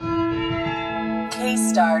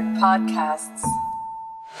Kstart Podcasts.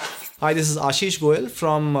 Hi, this is Ashish Goel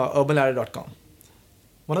from urbanladder.com.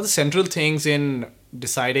 One of the central things in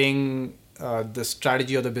deciding the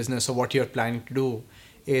strategy of the business or what you're planning to do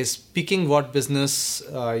is picking what business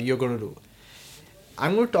you're going to do.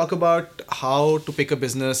 I'm going to talk about how to pick a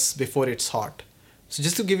business before it's hot. So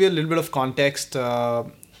just to give you a little bit of context,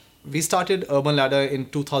 we started Urban Ladder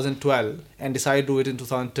in 2012 and decided to do it in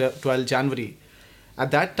 2012 January. At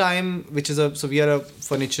that time, so we are a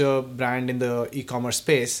furniture brand in the e-commerce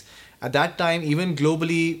space. At that time, even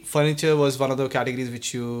globally, furniture was one of the categories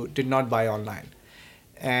which you did not buy online.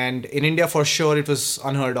 And in India, for sure, it was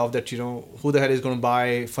unheard of that, who the hell is going to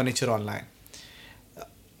buy furniture online?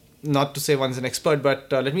 Not to say one's an expert, but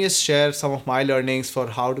let me just share some of my learnings for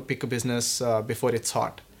how to pick a business before it's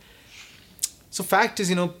hot. So fact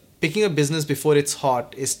is, picking a business before it's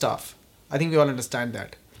hot is tough. I think we all understand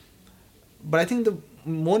that. But I think the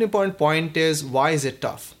more important point is, why is it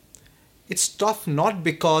tough? It's tough not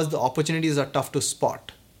because the opportunities are tough to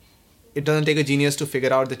spot. It doesn't take a genius to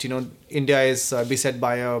figure out that, India is beset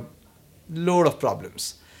by a load of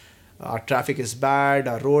problems. Our traffic is bad,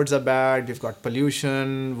 our roads are bad, we've got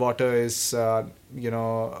pollution, water is, of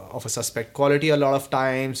a suspect quality a lot of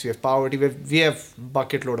times, we have poverty, we have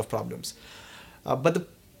bucket load of problems. But the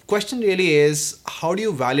question really is, how do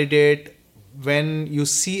you validate when you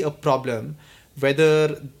see a problem, whether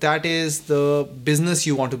that is the business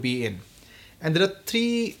you want to be in? And there are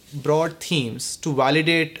three broad themes to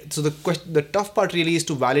validate. So the tough part really is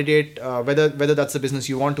to validate whether that's the business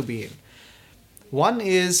you want to be in. One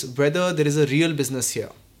is whether there is a real business here.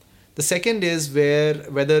 The second is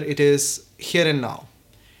whether it is here and now.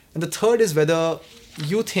 And the third is whether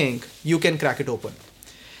you think you can crack it open.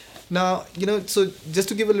 Now, so just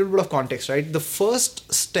to give a little bit of context, right? The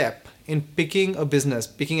first step in picking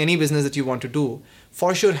any business that you want to do,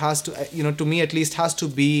 for sure has to, to me at least, has to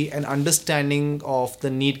be an understanding of the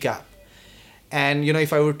need gap. And,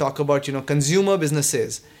 if I were to talk about, consumer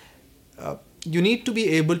businesses, you need to be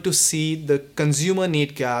able to see the consumer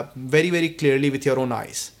need gap very, very clearly with your own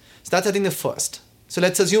eyes. So that's, I think, the first. So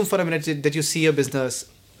let's assume for a minute that you see a business,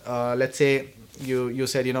 let's say you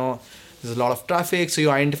said, there's a lot of traffic, so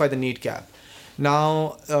you identify the need gap.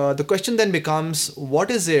 Now, the question then becomes,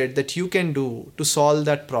 what is it that you can do to solve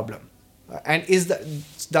that problem? And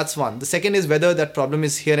that's one. The second is whether that problem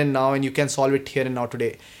is here and now and you can solve it here and now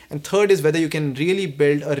today. And third is whether you can really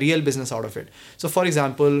build a real business out of it. So for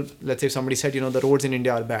example, let's say if somebody said, the roads in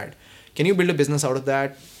India are bad. Can you build a business out of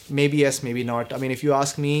that? Maybe yes, maybe not. I mean, if you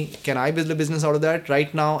ask me, can I build a business out of that?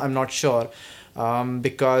 Right now, I'm not sure.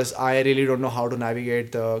 Because I really don't know how to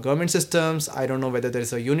navigate the government systems. I don't know whether there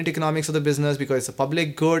is a unit economics of the business because it's a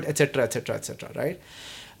public good, etc., etc., etc. Right?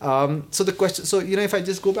 So the question. So if I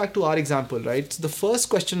just go back to our example, right? So the first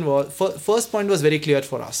point was very clear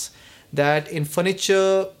for us, that in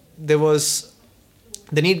furniture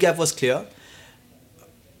the need gap was clear.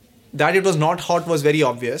 That it was not hot was very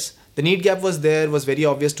obvious. The need gap was very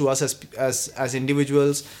obvious to us as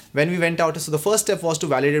individuals. When we went out, so the first step was to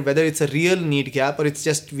validate whether it's a real need gap or it's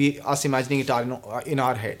just us imagining it in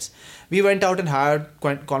our heads. We went out and had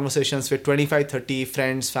conversations with 25, 30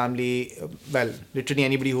 friends, family, literally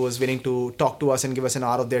anybody who was willing to talk to us and give us an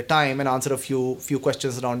hour of their time and answer a few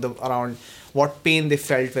questions around what pain they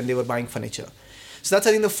felt when they were buying furniture. So that's,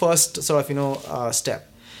 I think, the first sort of step.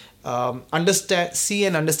 See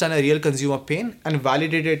and understand a real consumer pain and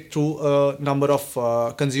validate it through a number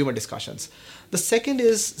of consumer discussions. The second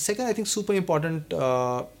I think super important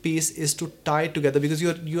piece is to tie it together, because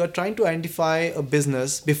you are trying to identify a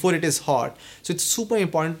business before it is hot. So it's super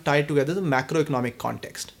important to tie together the macroeconomic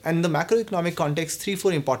context. And in the macroeconomic context,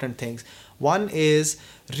 3-4 important things. One is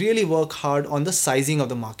really work hard on the sizing of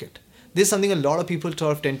the market. This is something a lot of people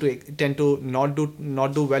sort of tend to not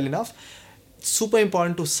do well enough. Super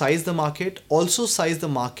important to size the market. Also size the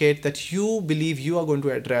market that you believe you are going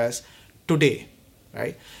to address today,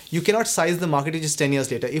 right? You cannot size the market which is 10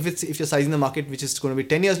 years later. If you're sizing the market which is going to be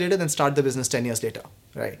 10 years later, then start the business 10 years later,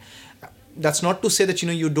 right? That's not to say that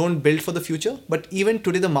you don't build for the future, but even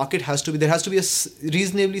today there has to be a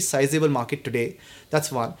reasonably sizable market today.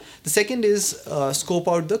 That's one. The second is scope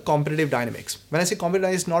out the competitive dynamics. When I say competitive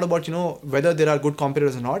dynamics, it's not about whether there are good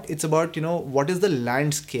competitors or not. It's about what is the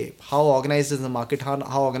landscape, how organized is the market,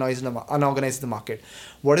 how organized and unorganized is the market.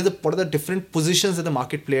 What are the different positions that the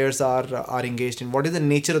market players are engaged in? What is the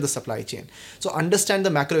nature of the supply chain? So understand the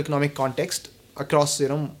macroeconomic context across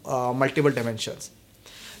multiple dimensions.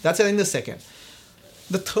 That's, I think, the second.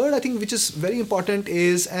 The third, I think, which is very important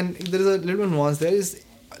is, and there is a little bit nuance there, is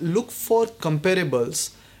look for comparables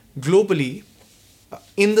globally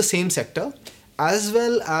in the same sector as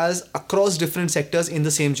well as across different sectors in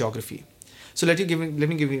the same geography. So let me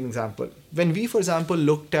give you an example. When we, for example,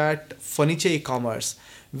 looked at furniture e-commerce,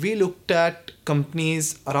 we looked at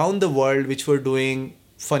companies around the world which were doing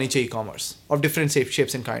furniture e-commerce of different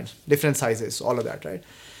shapes and kinds, different sizes, all of that, right?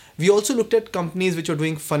 We also looked at companies which were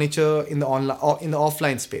doing furniture in the online or in the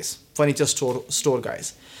offline space, furniture store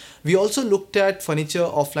guys. We also looked at furniture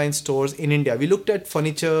offline stores in India. We looked at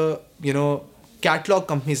furniture, catalog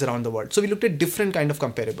companies around the world. So we looked at different kind of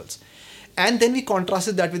comparables. And then we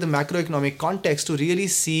contrasted that with the macroeconomic context to really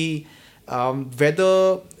see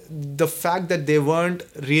whether the fact that they weren't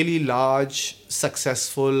really large,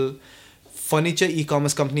 successful furniture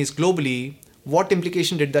e-commerce companies globally, what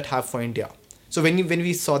implication did that have for India? So when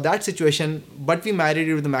we saw that situation, but we married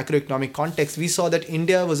it with the macroeconomic context, we saw that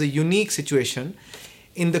India was a unique situation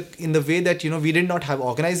in the way that we did not have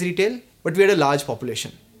organized retail, but we had a large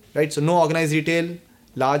population, right? So no organized retail,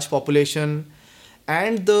 large population,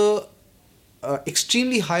 and the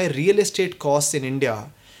extremely high real estate costs in India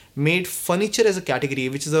made furniture as a category,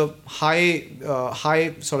 which is a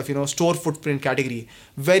high sort of store footprint category,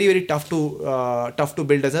 very very tough to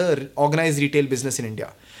build as a organized retail business in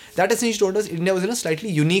India. That essentially told us India was in a slightly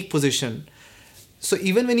unique position. So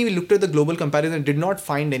even when we looked at the global comparison and did not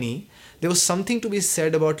find any, there was something to be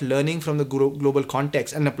said about learning from the global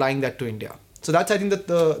context and applying that to India. So that's, I think, that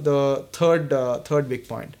the third big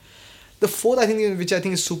point. The fourth, I think, which I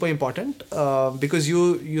think is super important, because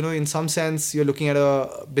in some sense you're looking at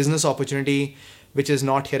a business opportunity which is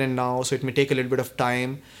not here and now, so it may take a little bit of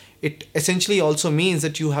time. It essentially also means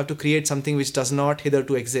that you have to create something which does not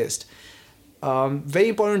hitherto exist. Very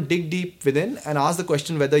important, dig deep within and ask the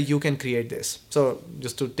question whether you can create this. So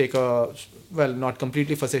just to take a, not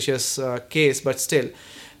completely facetious case, but still,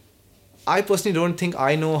 I personally don't think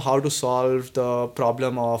I know how to solve the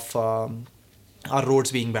problem of our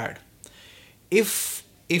roads being bad. If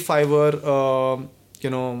I were,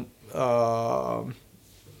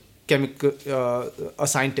 a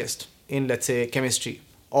scientist in, let's say, chemistry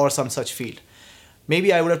or some such field,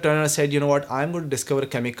 maybe I would have turned and said, I'm going to discover a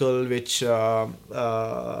chemical with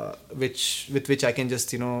which I can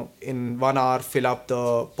just, in 1 hour fill up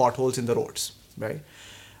the potholes in the roads, right?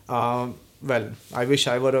 I wish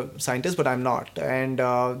I were a scientist, but I'm not. And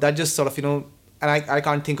that just sort of, and I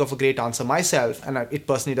can't think of a great answer myself, and it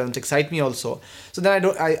personally doesn't excite me also. So then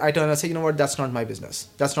I turn and say, that's not my business.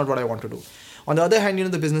 That's not what I want to do. On the other hand,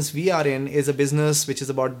 the business we are in is a business which is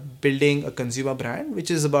about building a consumer brand, which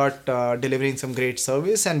is about delivering some great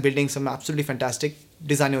service and building some absolutely fantastic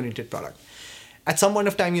design-oriented product. At some point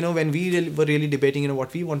of time, when we were really debating,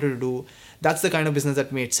 what we wanted to do, that's the kind of business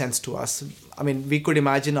that made sense to us. I mean, we could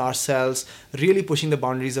imagine ourselves really pushing the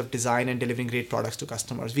boundaries of design and delivering great products to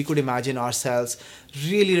customers. We could imagine ourselves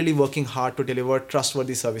really, really working hard to deliver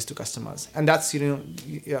trustworthy service to customers. And that's,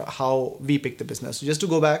 how we picked the business. So just to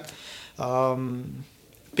go back,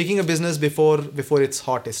 picking a business before it's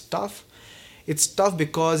hot is tough. It's tough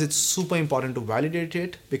because it's super important to validate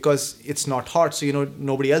it, because it's not hot, so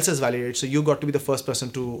nobody else has validated. So you got to be the first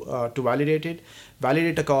person to validate it.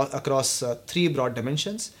 Validate across 3 broad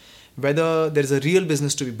dimensions. Whether there is a real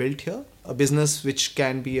business to be built here, a business which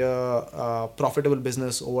can be a profitable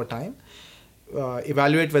business over time.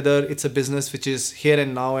 Evaluate whether it's a business which is here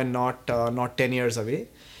and now and not 10 years away.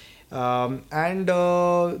 And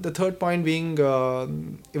the third point being,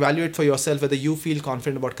 evaluate for yourself whether you feel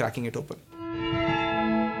confident about cracking it open.